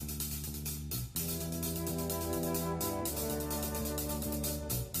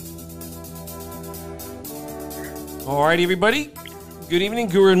All right, everybody. Good evening.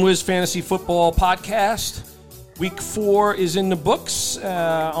 Guru and Wiz Fantasy Football Podcast. Week 4 is in the books.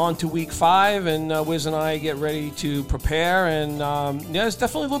 On to week 5, and Wiz and I get ready to prepare. And there's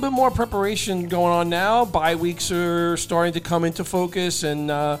definitely a little bit more preparation going on now. Bye weeks are starting to come into focus, and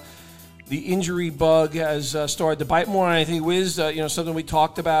the injury bug has started to bite more. And I think, Wiz, something we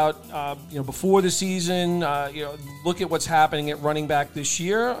talked about, before the season. Look at what's happening at running back this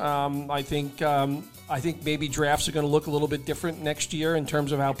year. I think maybe drafts are going to look a little bit different next year in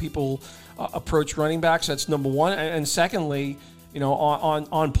terms of how people approach running backs. That's number one. And secondly,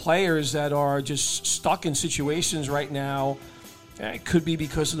 on players that are just stuck in situations right now, it could be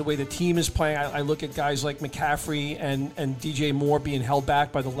because of the way the team is playing. I look at guys like McCaffrey and DJ Moore being held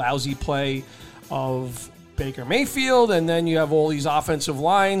back by the lousy play of Baker Mayfield. And then you have all these offensive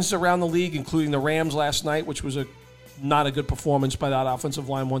lines around the league, including the Rams last night, which was not a good performance by that offensive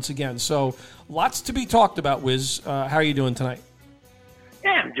line once again. So lots to be talked about, Wiz. How are you doing tonight?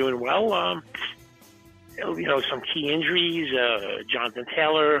 Yeah, I'm doing well. Some key injuries. Jonathan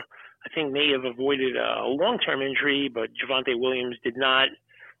Taylor, I think, may have avoided a long-term injury, but Javonte Williams did not.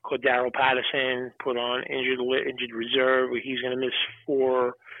 Cordero Patterson put on injured reserve. He's going to miss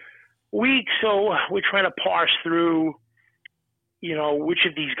 4 weeks. So we're trying to parse through, which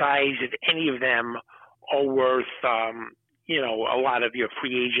of these guys, if any of them, are worth, a lot of your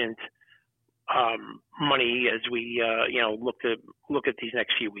free agent money as we, look at these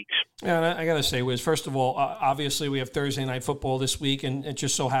next few weeks. Yeah, I got to say, Wiz, first of all, obviously we have Thursday Night Football this week, and it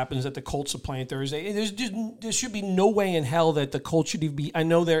just so happens that the Colts are playing Thursday. There should be no way in hell that the Colts should be – I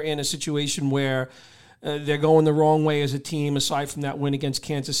know they're in a situation where they're going the wrong way as a team, aside from that win against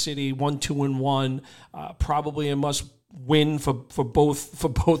Kansas City, 1-2-1, probably a must win for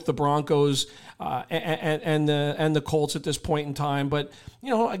both the Broncos and the Colts at this point in time. But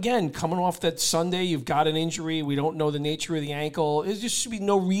again, coming off that Sunday, you've got an injury. We don't know the nature of the ankle. There just should be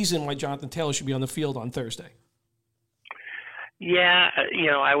no reason why Jonathan Taylor should be on the field on Thursday. Yeah,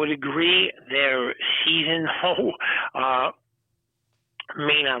 I would agree. Their season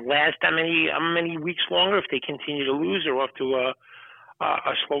may not last that many weeks longer if they continue to lose. They're off to a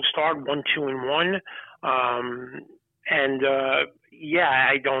slow start, 1-2-1. I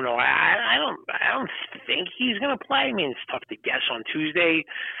don't know. I don't think he's going to play. I mean, it's tough to guess on Tuesday,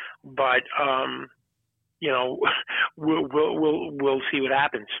 but we'll see what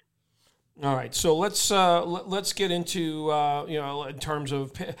happens. All right, so let's get into in terms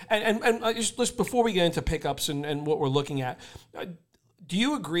of and just before we get into pickups and what we're looking at. Do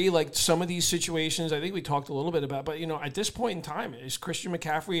you agree, like some of these situations, I think we talked a little bit about, but, at this point in time, is Christian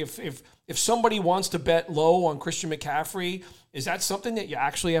McCaffrey, if somebody wants to bet low on Christian McCaffrey, is that something that you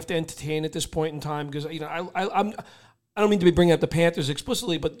actually have to entertain at this point in time? Because, I don't mean to be bringing up the Panthers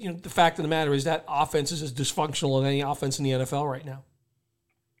explicitly, but, the fact of the matter is that offense is as dysfunctional as any offense in the NFL right now.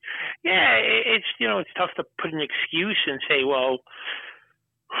 Yeah, it's tough to put an excuse and say, well,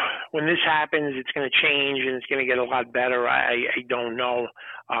 when this happens, it's going to change and it's going to get a lot better. I don't know.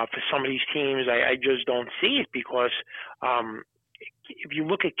 For some of these teams, I just don't see it because if you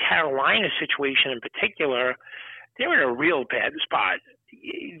look at Carolina's situation in particular, they're in a real bad spot.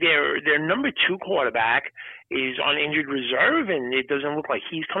 Their number 2 quarterback is on injured reserve, and it doesn't look like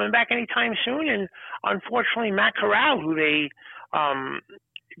he's coming back anytime soon. And unfortunately, Matt Corral, who they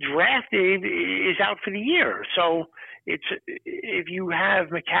drafted, is out for the year. So if you have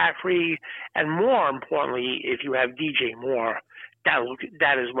McCaffrey, and more importantly, if you have DJ Moore,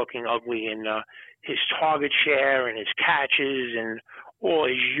 that is looking ugly, and his target share and his catches and all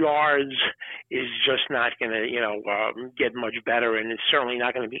his yards is just not going to get much better, and it's certainly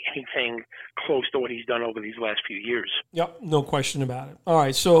not going to be anything close to what he's done over these last few years. Yep, no question about it. All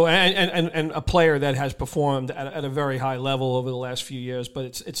right, so and a player that has performed at a very high level over the last few years,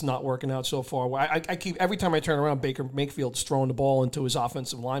 but it's not working out so far. I keep every time I turn around, Baker Mayfield's throwing the ball into his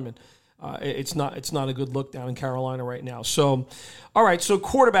offensive lineman. It's not a good look down in Carolina right now. So, all right. So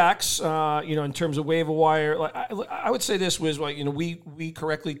quarterbacks, in terms of waiver wire, I would say this was we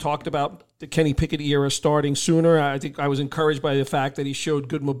correctly talked about the Kenny Pickett era starting sooner. I think I was encouraged by the fact that he showed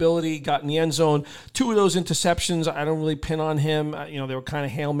good mobility, got in the end zone. 2 of those interceptions, I don't really pin on him. They were kind of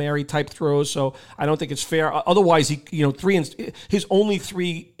Hail Mary type throws, so I don't think it's fair. Otherwise, his only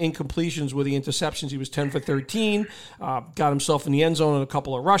 3 incompletions were the interceptions. He was 10 for 13, got himself in the end zone on a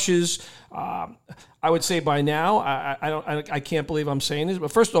couple of rushes. I would say by now, I can't believe I'm saying this,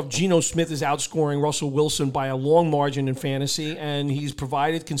 but first off, Geno Smith is outscoring Russell Wilson by a long margin in fantasy, and he's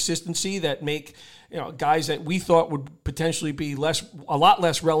provided consistency that make guys that we thought would potentially be a lot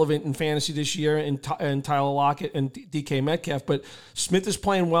less relevant in fantasy this year, in Tyler Lockett and DK Metcalf. But Smith is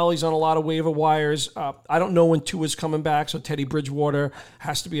playing well. He's on a lot of waiver wires. I don't know when Tua's coming back, so Teddy Bridgewater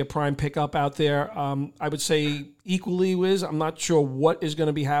has to be a prime pickup out there. I would say equally, Wiz, I'm not sure what is going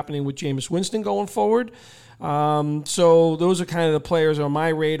to be happening with Jameis Winston going forward. So those are kind of the players on my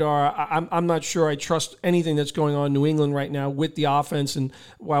radar. I'm not sure I trust anything that's going on in New England right now with the offense. And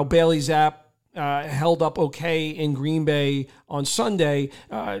while Bailey Zapp held up okay in Green Bay on Sunday,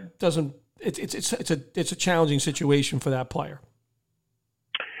 it's a challenging situation for that player.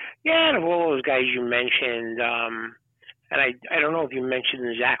 Yeah, and of all those guys you mentioned, and I don't know if you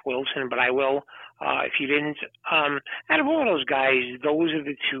mentioned Zach Wilson, but I will. If you didn't, out of all those guys, those are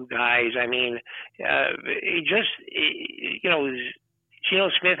the two guys. I mean, Geno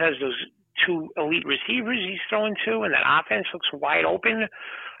Smith has those two elite receivers he's throwing to, and that offense looks wide open.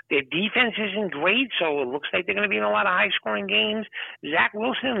 Their defense isn't great, so it looks like they're going to be in a lot of high-scoring games. Zach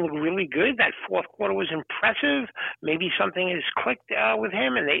Wilson looked really good. That fourth quarter was impressive. Maybe something has clicked with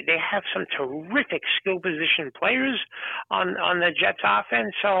him, and they have some terrific skill position players on the Jets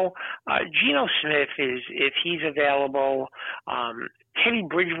offense. So Geno Smith is, if he's available, Teddy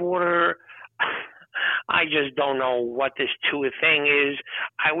Bridgewater. I just don't know what this Tua thing is.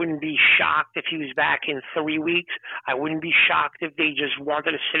 I wouldn't be shocked if he was back in 3 weeks. I wouldn't be shocked if they just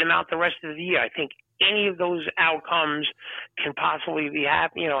wanted to sit him out the rest of the year. I think any of those outcomes can possibly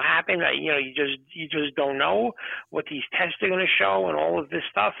happen. You just don't know what these tests are going to show and all of this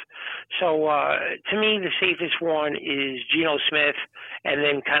stuff. So to me, the safest one is Geno Smith, and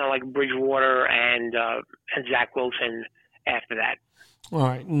then kind of like Bridgewater and Zach Wilson after that. All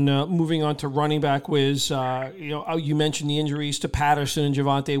right, and moving on to running back, Wiz. You mentioned the injuries to Patterson and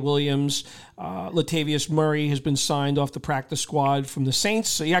Javonte Williams. Latavius Murray has been signed off the practice squad from the Saints.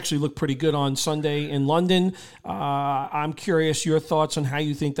 So he actually looked pretty good on Sunday in London. I'm curious your thoughts on how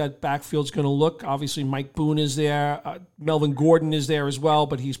you think that backfield's going to look. Obviously, Mike Boone is there. Melvin Gordon is there as well,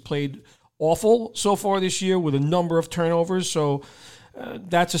 but he's played awful so far this year with a number of turnovers. So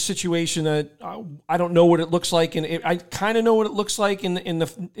that's a situation that I don't know what it looks like, and I kind of know what it looks like in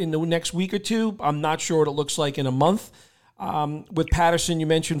the next week or two. I'm not sure what it looks like in a month. With Patterson, you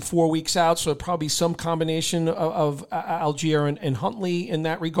mentioned 4 weeks out, so probably some combination of Algier and Huntley in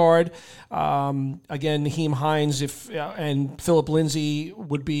that regard. Again, Nyheim Hines and Philip Lindsay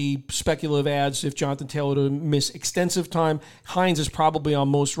would be speculative adds if Jonathan Taylor to miss extensive time. Hines is probably on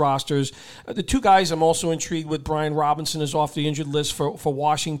most rosters. The two guys I'm also intrigued with, Brian Robinson is off the injured list for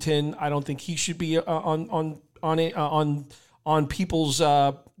Washington. I don't think he should be on people's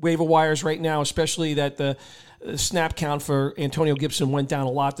waiver wires right now, especially that the snap count for Antonio Gibson went down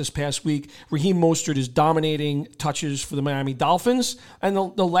a lot this past week. Raheem Mostert is dominating touches for the Miami Dolphins. And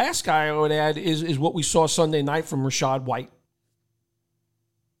the last guy I would add is what we saw Sunday night from Rachaad White.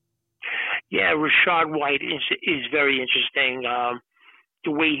 Yeah, Rachaad White is very interesting.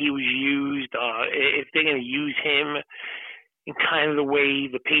 The way he was used, if they're going to use him in kind of the way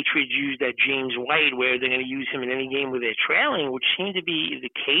the Patriots used that James White, where they're going to use him in any game where they're trailing, which seemed to be the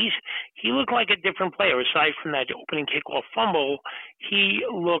case, he looked like a different player. Aside from that opening kickoff fumble, he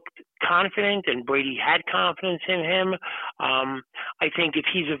looked confident, and Brady had confidence in him. I think if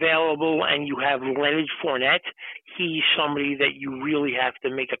he's available and you have Leonard Fournette, he's somebody that you really have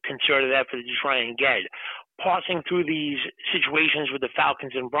to make a concerted effort to try and get. Passing through these situations with the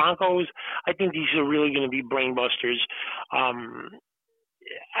Falcons and Broncos, I think these are really going to be brain busters.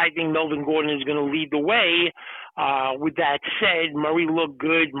 I think Melvin Gordon is going to lead the way. With that said, Murray looked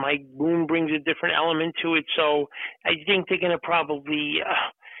good. Mike Boone brings a different element to it. So I think they're going to probably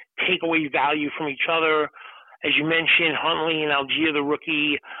take away value from each other. As you mentioned, Huntley and Algier, the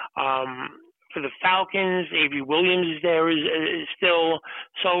rookie. For the Falcons, Avery Williams is there is still.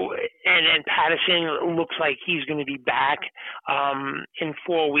 So, and Patterson looks like he's going to be back in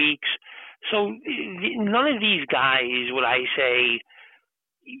 4 weeks. So none of these guys, would I say,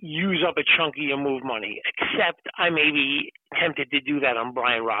 use up a chunk of your move money, except I may be tempted to do that on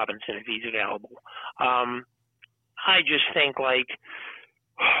Brian Robinson if he's available. I just think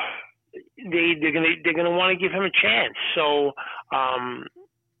they're gonna want to give him a chance. So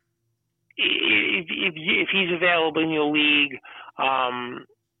if he's available in your league,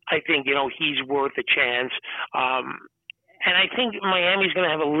 I think he's worth a chance. And I think Miami's going to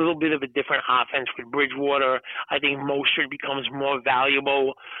have a little bit of a different offense with Bridgewater. I think Mostert becomes more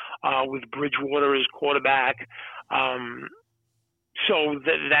valuable with Bridgewater as quarterback. So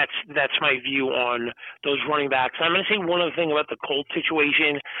that's my view on those running backs. I'm going to say one other thing about the Colts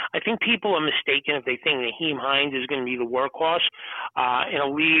situation. I think people are mistaken if they think Nyheim Hines is going to be the workhorse in a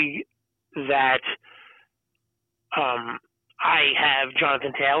league that I have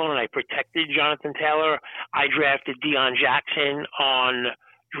Jonathan Taylor, and I protected Jonathan Taylor. I drafted Deion Jackson on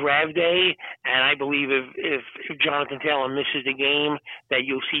draft day, and I believe if Jonathan Taylor misses the game, that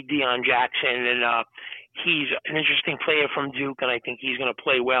you'll see Deion Jackson, and he's an interesting player from Duke, and I think he's going to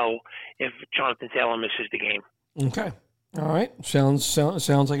play well if Jonathan Taylor misses the game. Okay. All right. Sounds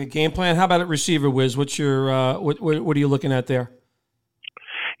like a game plan. How about at receiver, Wiz? What's your what are you looking at there?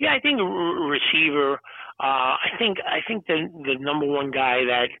 Yeah, I think receiver. I think the number one guy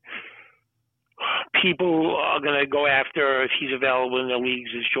that people are going to go after if he's available in the leagues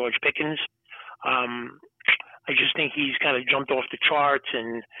is George Pickens. I just think he's kind of jumped off the charts,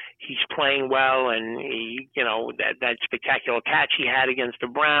 and he's playing well, and he, that spectacular catch he had against the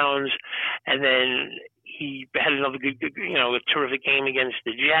Browns, and then he had another good, a terrific game against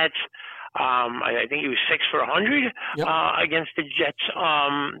the Jets. I think he was 6 for 100 yep. Against the Jets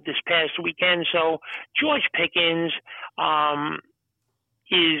this past weekend. So George Pickens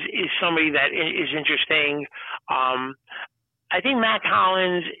is somebody that is interesting. I think Matt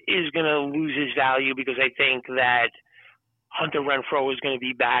Collins is going to lose his value because I think that Hunter Renfrow is going to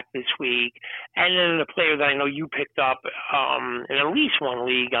be back this week. And then the player that I know you picked up in at least one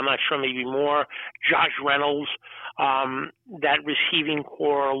league, I'm not sure, maybe more, Josh Reynolds. That receiving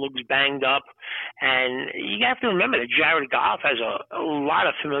core looks banged up. And you have to remember that Jared Goff has a lot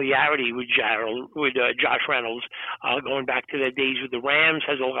of familiarity with Josh Reynolds, going back to their days with the Rams,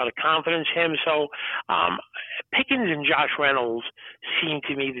 has a lot of confidence in him. So Pickens and Josh Reynolds seem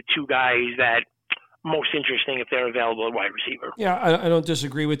to me the two guys that most interesting if they're available at wide receiver. Yeah, I don't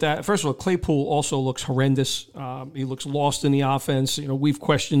disagree with that. First of all, Claypool also looks horrendous. He looks lost in the offense. We've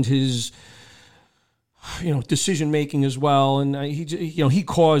questioned his decision making as well, and he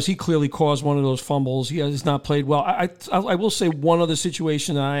clearly caused one of those fumbles. He has not played well. I will say one other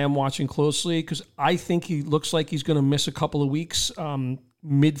situation that I am watching closely, because I think he looks like he's going to miss a couple of weeks.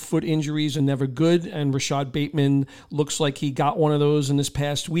 Mid-foot injuries are never good, and Rashad Bateman looks like he got one of those in this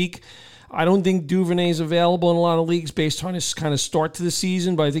past week. I don't think Duvernay is available in a lot of leagues based on his kind of start to the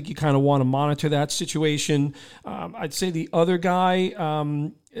season, but I think you kind of want to monitor that situation. I'd say the other guy,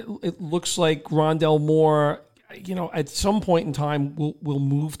 it looks like Rondell Moore, at some point in time will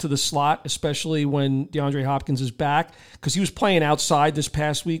move to the slot, especially when DeAndre Hopkins is back, because he was playing outside this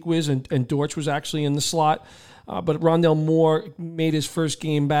past week, Wiz, and Dortch was actually in the slot. But Rondell Moore made his first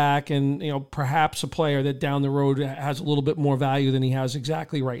game back, and perhaps a player that down the road has a little bit more value than he has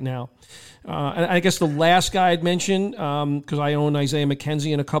exactly right now. And I guess the last guy I'd mention, because I own Isaiah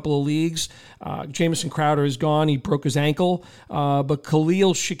McKenzie in a couple of leagues, Jamison Crowder is gone. He broke his ankle. But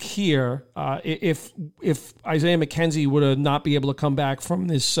Khalil Shakir, if Isaiah McKenzie would not be able to come back from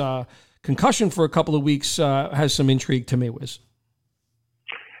this concussion for a couple of weeks, has some intrigue to me, Wiz.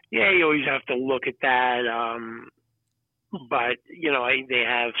 Yeah, you always have to look at that. But, they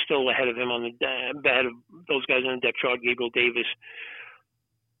have still ahead of him on ahead of those guys on the depth chart, Gabriel Davis,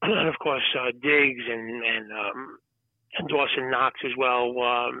 and of course Diggs and Dawson Knox as well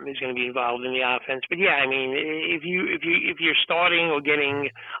is going to be involved in the offense. But yeah, I mean, if you're starting or getting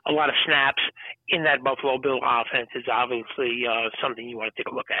a lot of snaps in that Buffalo Bill offense, it's obviously something you want to take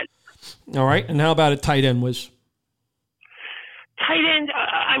a look at. All right, and how about a tight end, Wiz? Tight end,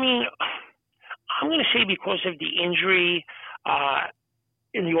 I mean, I'm going to say because of the injury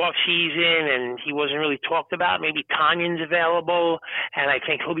in the offseason and he wasn't really talked about, maybe Tanyan's available, and I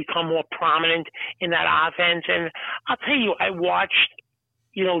think he'll become more prominent in that offense. And I'll tell you, I watched,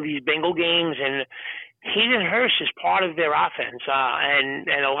 these Bengal games, and Hayden Hurst is part of their offense, and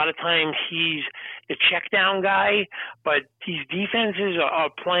a lot of times he's the check down guy, but these defenses are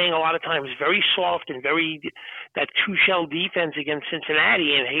playing a lot of times very soft and very that two-shell defense against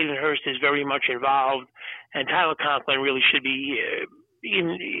Cincinnati, and Hayden Hurst is very much involved, and Tyler Conklin really should be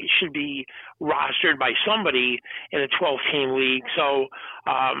rostered by somebody in a 12-team league. So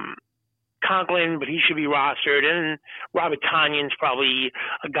Conklin, but he should be rostered, and Robert Tanyan's probably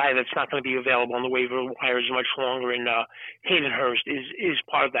a guy that's not going to be available on the waiver wires much longer, and Hayden Hurst is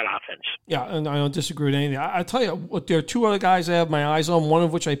part of that offense. Yeah, and I don't disagree with anything. I tell you what, there are two other guys I have my eyes on, one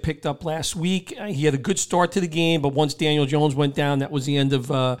of which I picked up last week. He had a good start to the game, but once Daniel Jones went down, that was the end of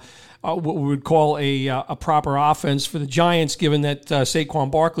what we would call a proper offense for the Giants, given that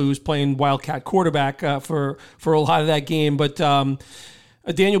Saquon Barkley was playing Wildcat quarterback for a lot of that game. But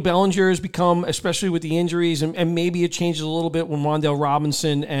Daniel Bellinger has become, especially with the injuries, and maybe it changes a little bit when Wan'Dale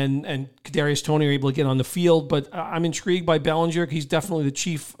Robinson and Kadarius Toney are able to get on the field. But I'm intrigued by Bellinger. He's definitely the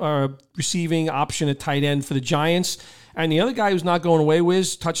chief receiving option at tight end for the Giants. And the other guy who's not going away,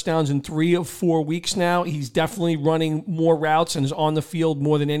 Wiz, touchdowns in 3 of 4 weeks now. He's definitely running more routes and is on the field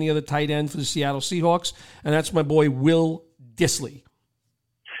more than any other tight end for the Seattle Seahawks. And that's my boy, Will Dissly.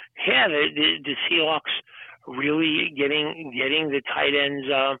 Yeah, the Seahawks really getting the tight ends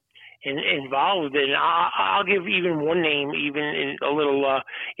involved, and I'll give even one name, even in a little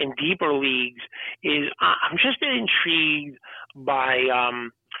in deeper leagues. Is I'm just intrigued by,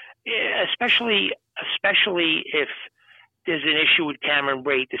 especially if there's an issue with Cameron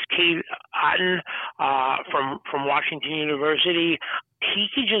Brate. This Cade Otton from Washington University, he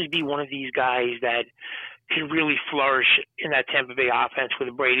could just be one of these guys that could really flourish in that Tampa Bay offense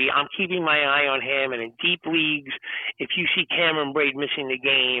with Brady. I'm keeping my eye on him, and in deep leagues, if you see Cameron Brate missing the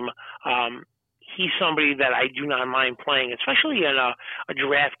game, he's somebody that I do not mind playing, especially in a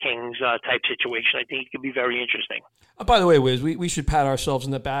DraftKings type situation. I think it could be very interesting. By the way, Wiz, we should pat ourselves in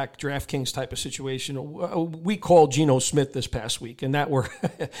the back, DraftKings type of situation. We called Geno Smith this past week, and that were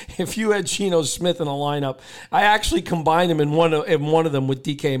if you had Geno Smith in a lineup, I actually combined him in one of them with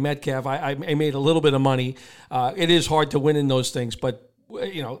DK Metcalf. I made a little bit of money. It is hard to win in those things, but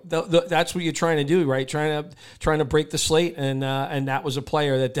you know that's what you're trying to do, right? Trying to break the slate, and that was a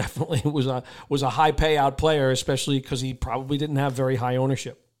player that definitely was a high payout player, especially because he probably didn't have very high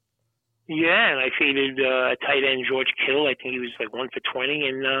ownership. Yeah, and I faded a tight end, George Kittle. I think he was like 1 for 20,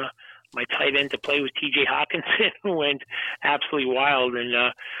 and my tight end to play was T.J. Hawkinson, who went absolutely wild. And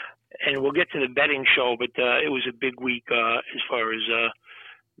we'll get to the betting show, but it was a big week as far as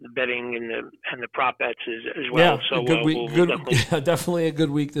the betting and the prop bets as well. Yeah, so a good week. Definitely a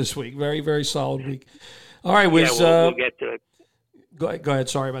good week this week. Very, very solid week. All right, Wiz. We'll get to it. Go ahead.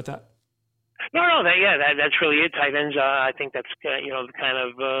 Sorry about that. No, that's really it. Tight ends. I think that's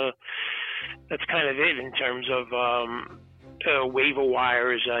that's kind of it in terms of waiver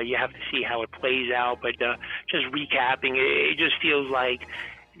wires. You have to see how it plays out, but just recapping, it just feels like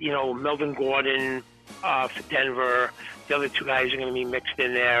Melvin Gordon for Denver. The other two guys are going to be mixed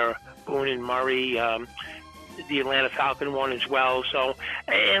in there. Boone and Murray. The Atlanta Falcon one as well. So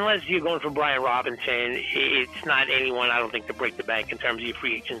unless you're going for Brian Robinson, it's not anyone, I don't think, to break the bank in terms of your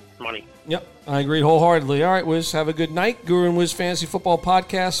free agent money. Yep, I agree wholeheartedly. All right, Wiz, have a good night. Guru and Wiz Fantasy Football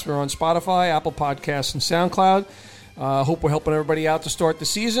Podcast. We're on Spotify, Apple Podcasts, and SoundCloud. Hope we're helping everybody out to start the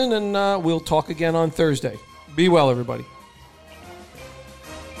season, and we'll talk again on Thursday. Be well, everybody.